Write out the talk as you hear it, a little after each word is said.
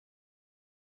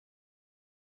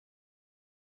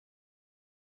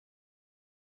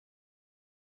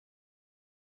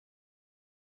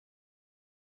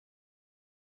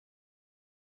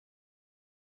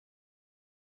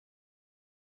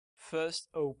First,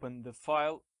 open the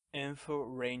file info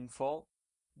rainfall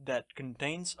that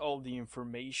contains all the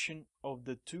information of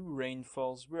the two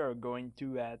rainfalls we are going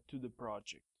to add to the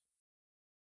project.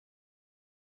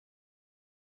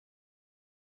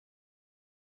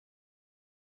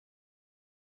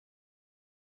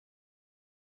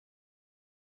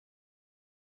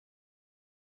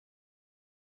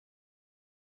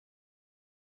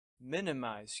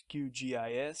 Minimize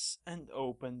QGIS and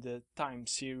open the time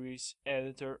series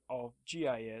editor of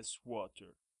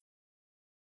Giswater.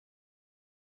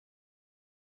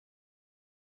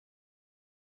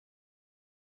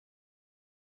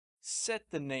 Set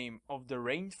the name of the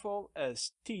rainfall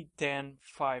as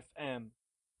T10-5m,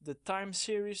 the time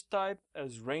series type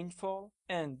as rainfall,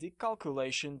 and the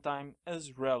calculation time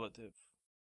as relative.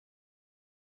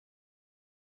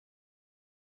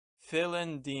 Fill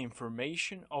in the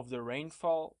information of the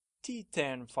rainfall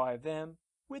T10-5m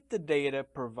with the data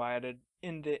provided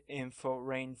in the info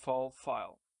rainfall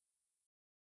file.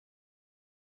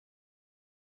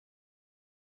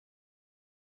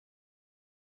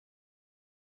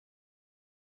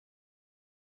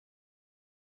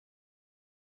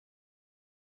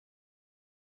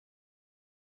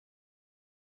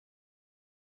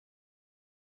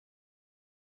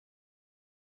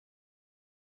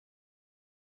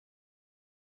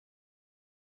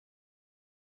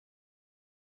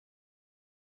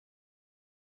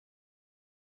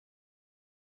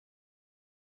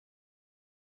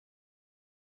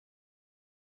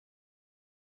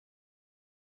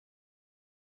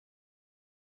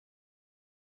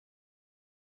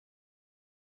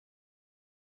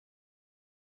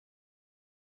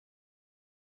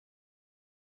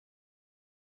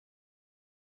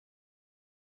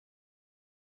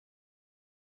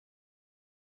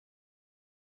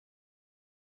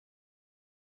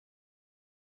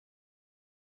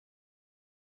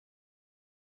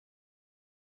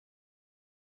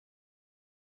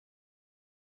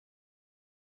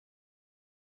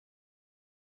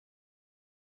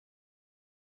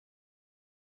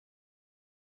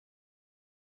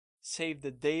 Save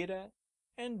the data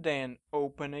and then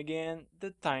open again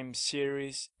the time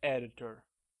series editor.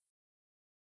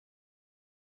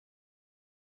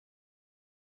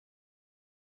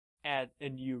 Add a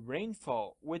new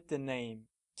rainfall with the name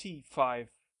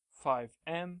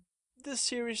T5-5m. The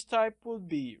series type will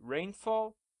be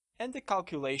rainfall and the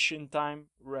calculation time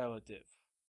relative.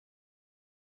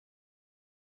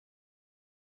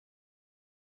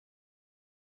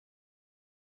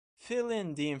 Fill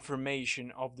in the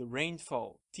information of the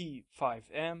rainfall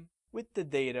T5m with the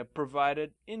data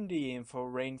provided in the info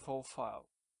rainfall file.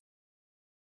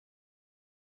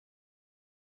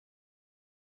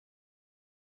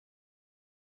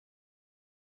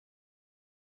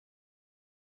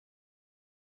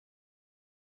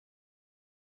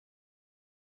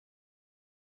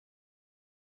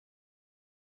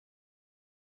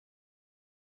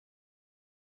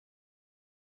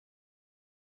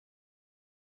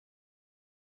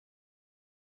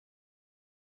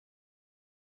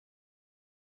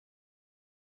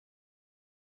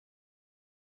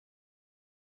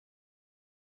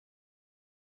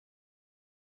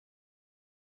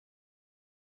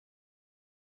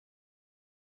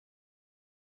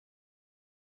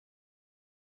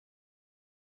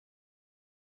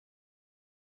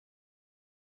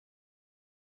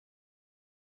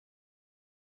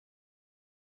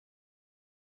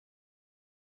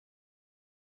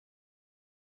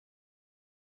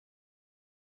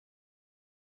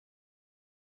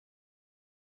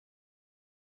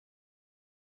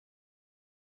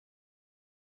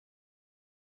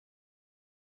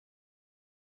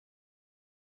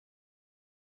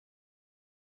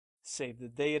 Save the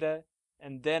data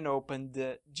and then open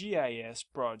the GIS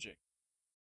project.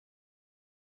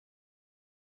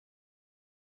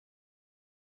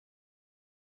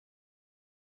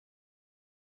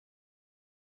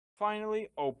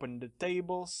 Finally, open the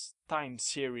tables, time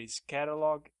series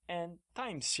catalog and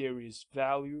time series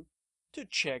value to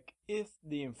check if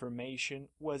the information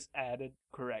was added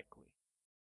correctly.